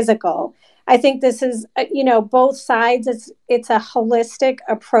the physical? I think this is, both sides. It's a holistic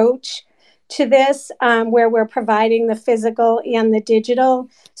approach to this, where we're providing the physical and the digital.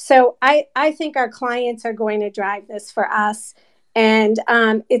 So I think our clients are going to drive this for us. And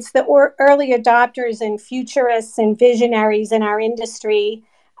it's the early adopters and futurists and visionaries in our industry,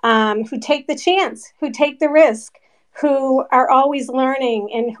 who take the chance, who take the risk, who are always learning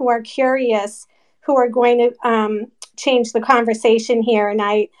and who are curious, who are going to change the conversation here. And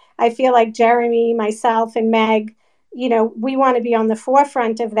I feel like Jeremy, myself, and Meg, we want to be on the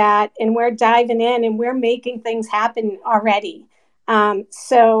forefront of that, and we're diving in and we're making things happen already.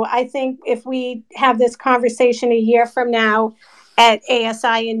 So I think if we have this conversation a year from now at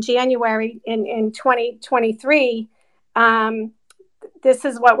ASI in January in 2023, this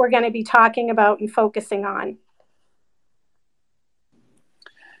is what we're going to be talking about and focusing on.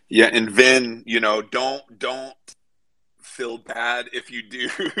 Yeah, and Vin, don't feel bad if you do,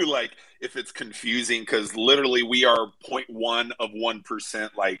 like, if it's confusing, because literally we are 0.1 of 1%.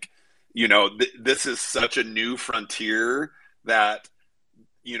 Like, this is such a new frontier that,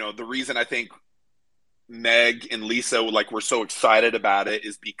 the reason I think Meg and Lisa, like, we're so excited about it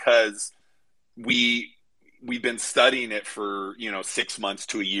is because we've been studying it for 6 months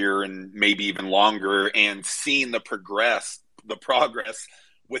to a year and maybe even longer, and seeing the progress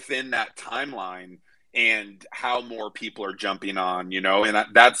within that timeline, and how more people are jumping on, and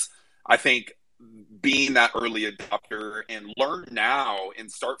that's, I think, being that early adopter and learn now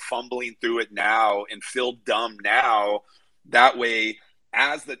and start fumbling through it now and feel dumb now. That way,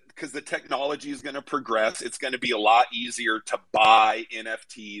 because the technology is going to progress, it's going to be a lot easier to buy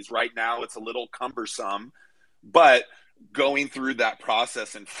NFTs. Right now, it's a little cumbersome, but going through that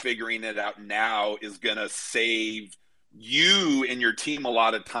process and figuring it out now is going to save you and your team a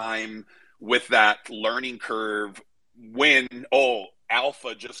lot of time with that learning curve when,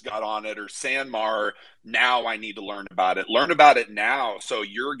 Alpha just got on it, or Sandmar, now I need to learn about it now. So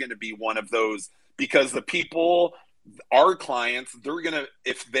you're going to be one of those, because the people, our clients, they're going to,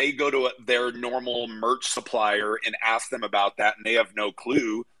 if they go to their normal merch supplier and ask them about that and they have no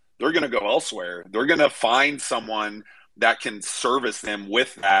clue, they're going to go elsewhere. They're going to find someone that can service them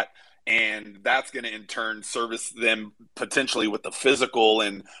with that. And that's going to in turn service them potentially with the physical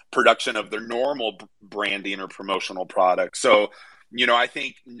and production of their normal branding or promotional products. So, I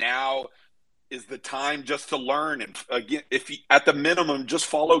think now is the time just to learn. And again, if you, at the minimum, just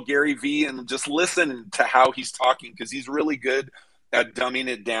follow Gary Vee and just listen to how he's talking, because he's really good at dumbing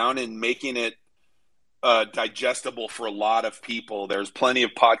it down and making it digestible for a lot of people. There's plenty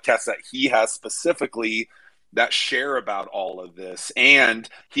of podcasts that he has specifically that share about all of this. And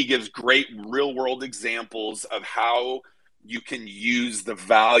he gives great real world examples of how you can use the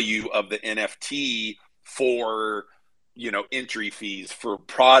value of the NFT for, entry fees, for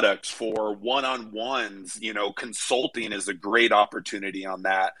products, for one-on-ones. Consulting is a great opportunity on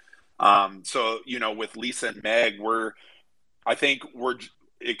that. So, with Lisa and Meg, I think we're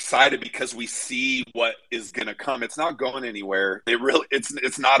excited because we see what is going to come. It's not going anywhere.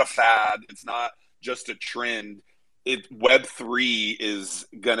 It's not a fad. It's not just a trend. Web3 is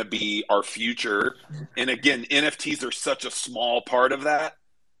going to be our future. And again, NFTs are such a small part of that.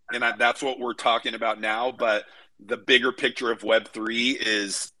 And that's what we're talking about now. But the bigger picture of Web3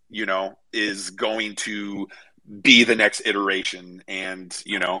 is going to be the next iteration. And,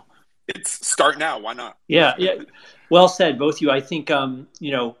 it's start now. Why not? Yeah. Well said, both of you. I think, I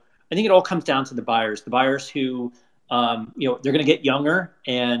think it all comes down to the buyers who, they're going to get younger,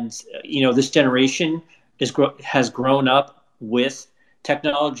 and this generation has grown up with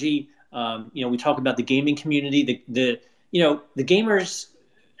technology. We talk about the gaming community. The gamers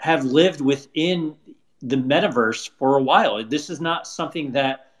have lived within the metaverse for a while. This is not something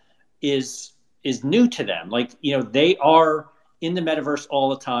that is new to them. Like, they are in the metaverse all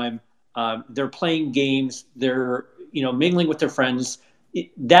the time. They're playing games. They're mingling with their friends.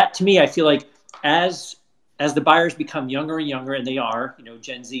 That, to me, I feel like as the buyers become younger and younger, and they are,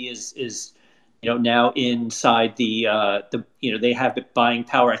 Gen Z is now inside the they have buying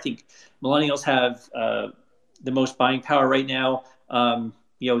power. I think millennials have the most buying power right now.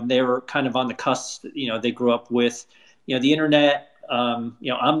 They were kind of on the cusp. They grew up with the internet. I'm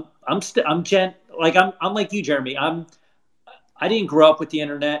like you, Jeremy. I didn't grow up with the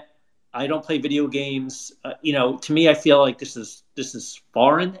internet. I don't play video games. To me, I feel like this is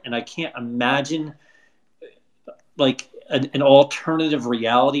foreign, and I can't imagine like an alternative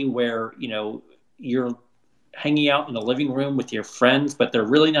reality where, you know, you're hanging out in the living room with your friends, but they're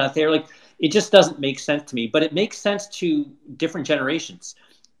really not there. Like, it just doesn't make sense to me, but it makes sense to different generations,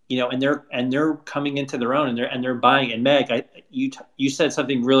 you know, and they're coming into their own, and they're buying. And Meg, you said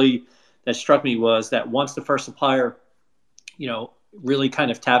something really that struck me, was that once the first supplier, you know, really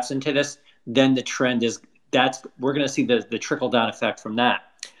kind of taps into this, then the trend is that's we're going to see the trickle down effect from that.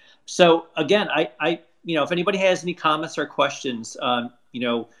 So again, I you know, if anybody has any comments or questions, you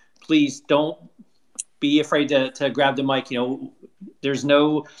know, please don't be afraid to grab the mic. You know, there's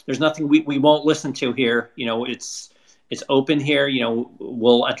nothing we won't listen to here. You know, it's open here. You know,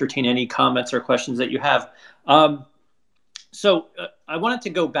 we'll entertain any comments or questions that you have. So I wanted to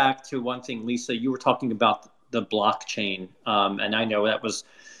go back to one thing, Lisa. You were talking about the blockchain, and I know that was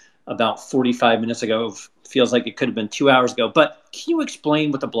about 45 minutes ago. Feels like it could have been 2 hours ago. But can you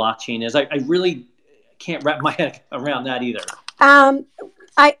explain what the blockchain is? I really can't wrap my head around that either.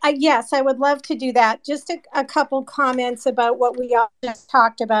 Yes, I would love to do that. Just a couple comments about what we all just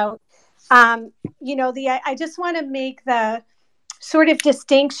talked about. You know, I just want to make the sort of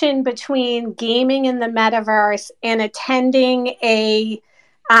distinction between gaming in the metaverse and attending a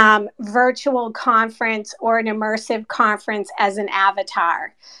virtual conference or an immersive conference as an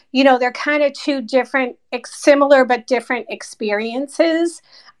avatar. You know, they're kind of two different, similar but different experiences.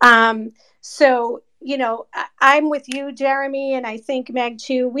 So, you know, I'm with you, Jeremy, and I think Meg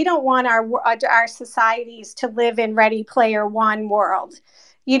too. We don't want our societies to live in Ready Player One world.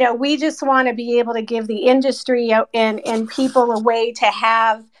 You know, we just want to be able to give the industry and people a way to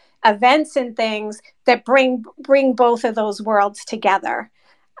have events and things that bring both of those worlds together.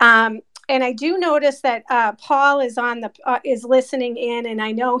 And I do notice that Paul is is listening in, and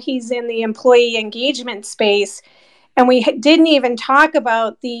I know he's in the employee engagement space. And we didn't even talk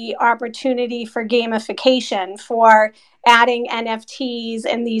about the opportunity for gamification, for adding NFTs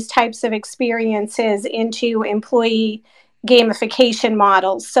and these types of experiences into employee gamification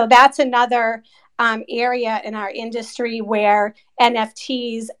models. So that's another area in our industry where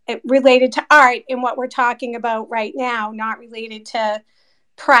NFTs related to art and what we're talking about right now, not related to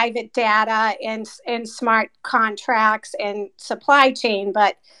private data and smart contracts and supply chain,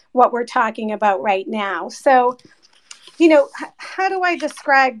 but what we're talking about right now. So, you know, how do I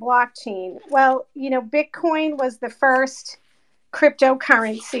describe blockchain? Well, you know, Bitcoin was the first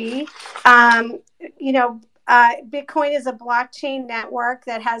cryptocurrency. You know, Bitcoin is a blockchain network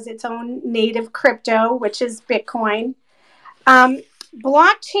that has its own native crypto, which is Bitcoin.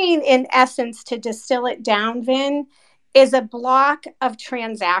 Blockchain, in essence, to distill it down, Vin, is a block of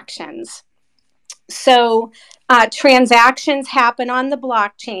transactions. So transactions happen on the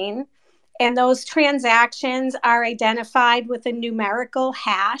blockchain. And those transactions are identified with a numerical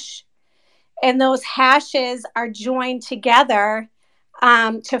hash. And those hashes are joined together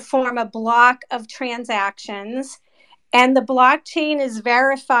to form a block of transactions. And the blockchain is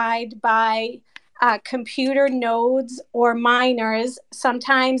verified by computer nodes or miners.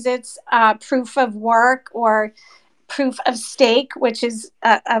 Sometimes it's proof of work or proof of stake, which is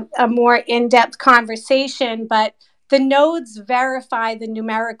a more in-depth conversation. But the nodes verify the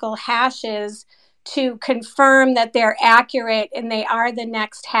numerical hashes to confirm that they're accurate and they are the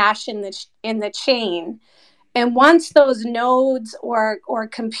next hash in the chain. And once those nodes or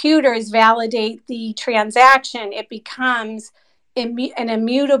computers validate the transaction, it becomes an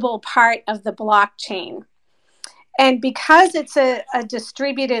immutable part of the blockchain. And because it's a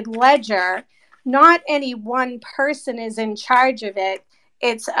distributed ledger, not any one person is in charge of it.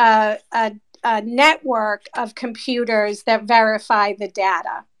 It's a network of computers that verify the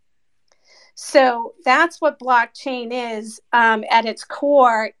data. So that's what blockchain is at its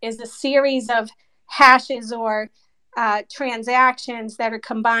core, is a series of hashes or transactions that are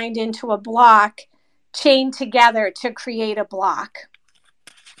combined into a block, chained together to create a block.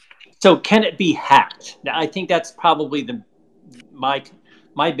 So can it be hacked? Now, I think that's probably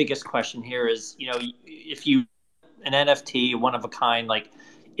my biggest question here is, you know, if you an NFT, one of a kind, like,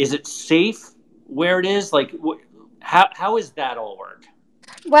 is it safe where it is? Like, how is that all work?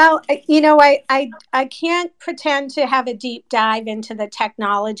 Well, you know, I can't pretend to have a deep dive into the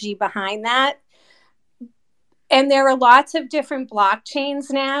technology behind that. And there are lots of different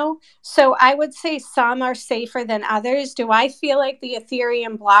blockchains now. So I would say some are safer than others. Do I feel like the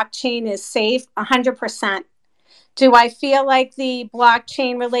Ethereum blockchain is safe? 100%. Do I feel like the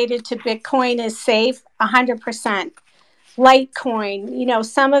blockchain related to Bitcoin is safe? 100%. Litecoin, you know,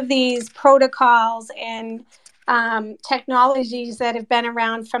 some of these protocols and technologies that have been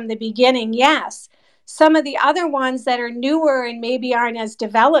around from the beginning, yes. Some of the other ones that are newer and maybe aren't as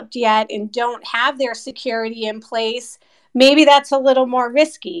developed yet and don't have their security in place, maybe that's a little more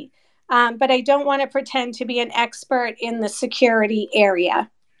risky. But I don't want to pretend to be an expert in the security area.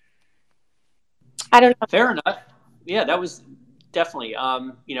 I don't know. Fair enough. Yeah, that was definitely.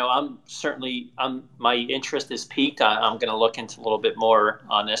 My interest is peaked. I'm going to look into a little bit more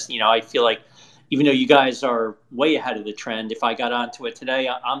on this. I feel like even though you guys are way ahead of the trend, if I got onto it today,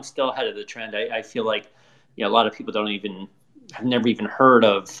 I'm still ahead of the trend. I feel like, a lot of people have never even heard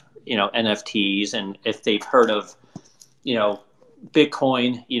of, NFTs. And if they've heard of,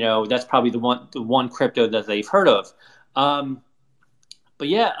 Bitcoin, that's probably the one crypto that they've heard of. But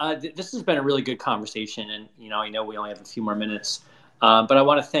yeah, this has been a really good conversation, and I know we only have a few more minutes, but I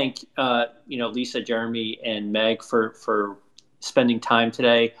want to thank Lisa, Jeremy, and Meg for spending time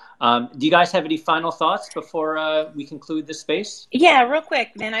today. Do you guys have any final thoughts before we conclude this space? Yeah, real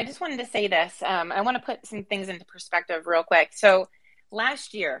quick, man. I just wanted to say this. I want to put some things into perspective real quick. So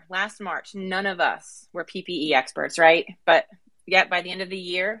last March, none of us were PPE experts, right? But yet by the end of the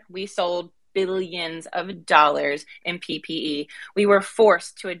year, we sold billions of dollars in PPE. We were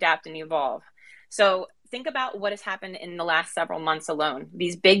forced to adapt and evolve. So think about what has happened in the last several months alone.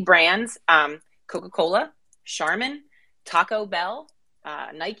 These big brands, Coca-Cola, Charmin, Taco Bell,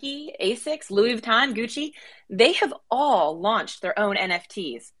 Nike, Asics, Louis Vuitton, Gucci, they have all launched their own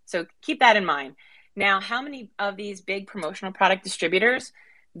NFTs. So keep that in mind. Now, how many of these big promotional product distributors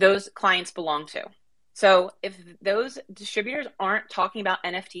those clients belong to? So if those distributors aren't talking about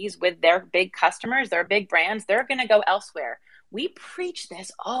NFTs with their big customers, their big brands, they're going to go elsewhere. We preach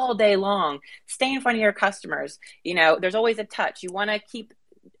this all day long. Stay in front of your customers. There's always a touch. You want to keep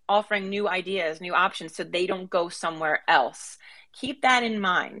offering new ideas, new options, so they don't go somewhere else. Keep that in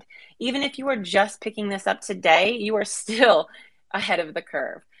mind. Even if you are just picking this up today, you are still ahead of the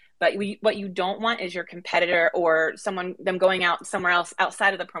curve. But what you don't want is your competitor or them going out somewhere else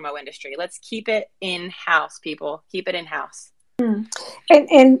outside of the promo industry. Let's keep it in-house, people. Keep it in-house.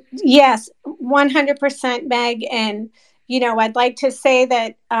 And yes, 100%, Meg. And, I'd like to say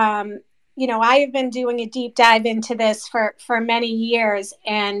that, I have been doing a deep dive into this for many years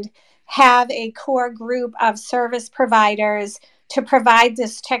and have a core group of service providers to provide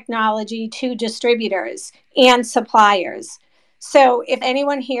this technology to distributors and suppliers. So if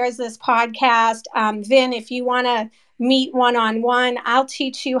anyone hears this podcast, Vin, if you want to meet one-on-one, I'll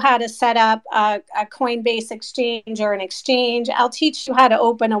teach you how to set up a Coinbase exchange or an exchange. I'll teach you how to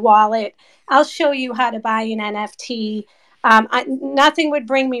open a wallet. I'll show you how to buy an NFT. Nothing would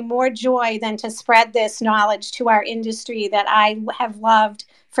bring me more joy than to spread this knowledge to our industry that I have loved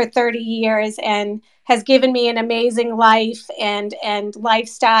for 30 years and has given me an amazing life and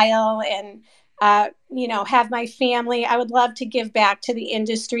lifestyle and have my family. I would love to give back to the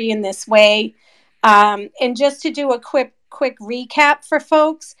industry in this way. And just to do a quick recap for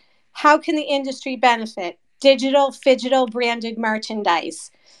folks, how can the industry benefit? Digital, phygital branded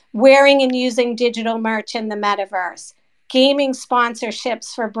merchandise, wearing and using digital merch in the metaverse, gaming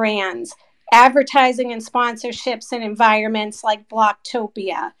sponsorships for brands, advertising and sponsorships in environments like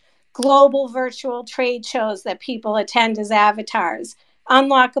Blocktopia, global virtual trade shows that people attend as avatars,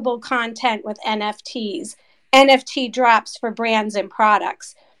 unlockable content with NFTs, NFT drops for brands and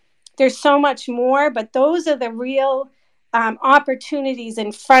products. There's so much more, but those are the real opportunities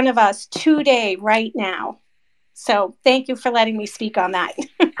in front of us today, right now. So thank you for letting me speak on that.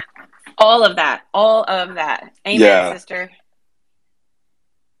 All of that. Amen, Yeah. sister.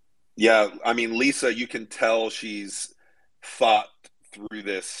 Yeah. I mean, Lisa, you can tell she's thought through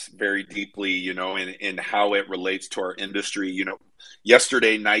this very deeply, in how it relates to our industry.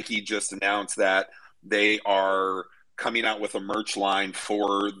 Yesterday, Nike just announced that they are coming out with a merch line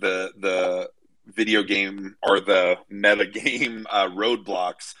for the video game or the meta game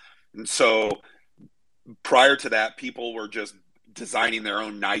Roblox. And so prior to that, people were just designing their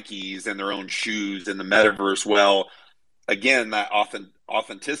own Nikes and their own shoes in the metaverse. Well, again, that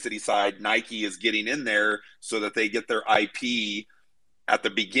authenticity side, Nike is getting in there so that they get their IP at the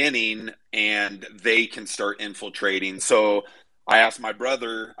beginning and they can start infiltrating. So I asked my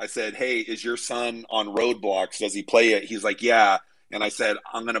brother, I said, hey, is your son on Roblox? Does he play it? He's like, yeah. And I said,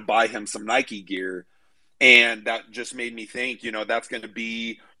 I'm going to buy him some Nike gear. And that just made me think, that's going to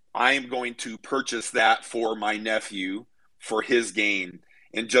be, I am going to purchase that for my nephew for his game.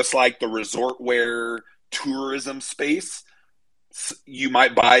 And just like the resort wear tourism space, you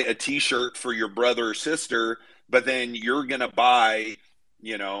might buy a t-shirt for your brother or sister, but then you're going to buy,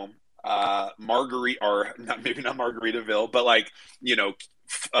 Margarita, or maybe not Margaritaville, but like,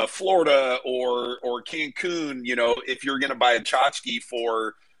 Florida or Cancun, if you're going to buy a tchotchke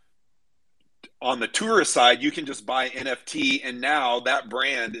for on the tourist side, you can just buy NFT, and now that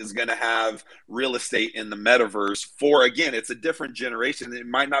brand is going to have real estate in the metaverse for, again, it's a different generation. It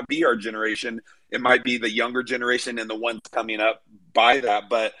might not be our generation. It might be the younger generation and the ones coming up by that.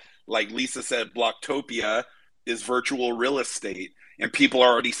 But like Lisa said, Blocktopia is virtual real estate, and people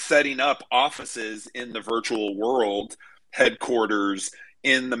are already setting up offices in the virtual world, headquarters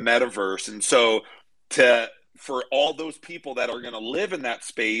in the metaverse. And so for all those people that are going to live in that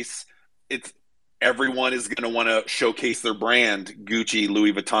space, everyone is going to want to showcase their brand, Gucci,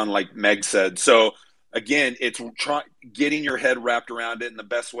 Louis Vuitton, like Meg said. So again, it's getting your head wrapped around it. And the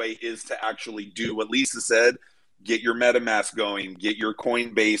best way is to actually do what Lisa said, get your MetaMask going, get your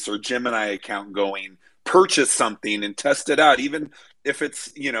Coinbase or Gemini account going, purchase something and test it out. Even if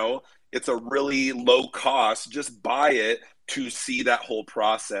it's, it's a really low cost, just buy it to see that whole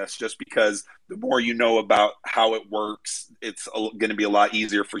process, just because the more you know about how it works, it's going to be a lot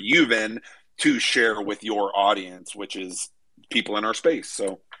easier for you then to share with your audience, which is people in our space.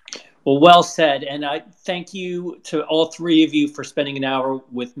 So, well said. And I thank you to all three of you for spending an hour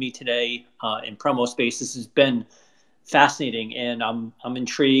with me today in Promo Space. This has been fascinating, and I'm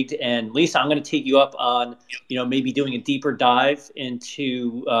intrigued. And Lisa, I'm going to take you up on, maybe doing a deeper dive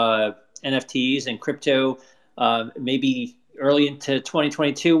into NFTs and crypto, maybe early into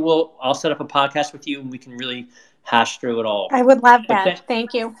 2022. I'll set up a podcast with you, and we can really hash through it all. I would love that.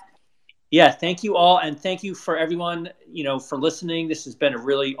 Thank you. Yeah, thank you all, and thank you for everyone, for listening. This has been a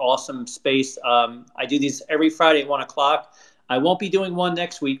really awesome space. I do these every Friday at 1:00. I won't be doing one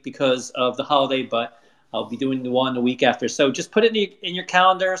next week because of the holiday, but I'll be doing the one the week after. So just put it in your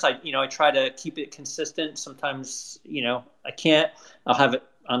calendars. I try to keep it consistent. Sometimes, I can't. I'll have it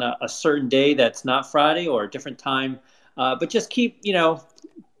on a certain day that's not Friday or a different time. But just keep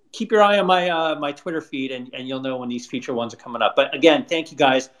your eye on my Twitter feed, and you'll know when these future ones are coming up. But again, thank you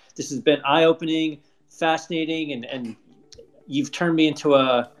guys. This has been eye-opening, fascinating, and you've turned me into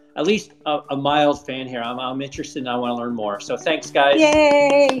at least a mild fan here. I'm interested and I want to learn more. So thanks, guys.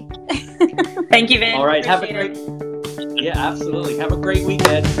 Yay! Thank you, Vin. All right, have a great. Yeah, absolutely. Have a great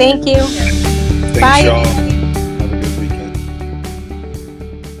weekend. Thank you. Thanks, Bye. y'all.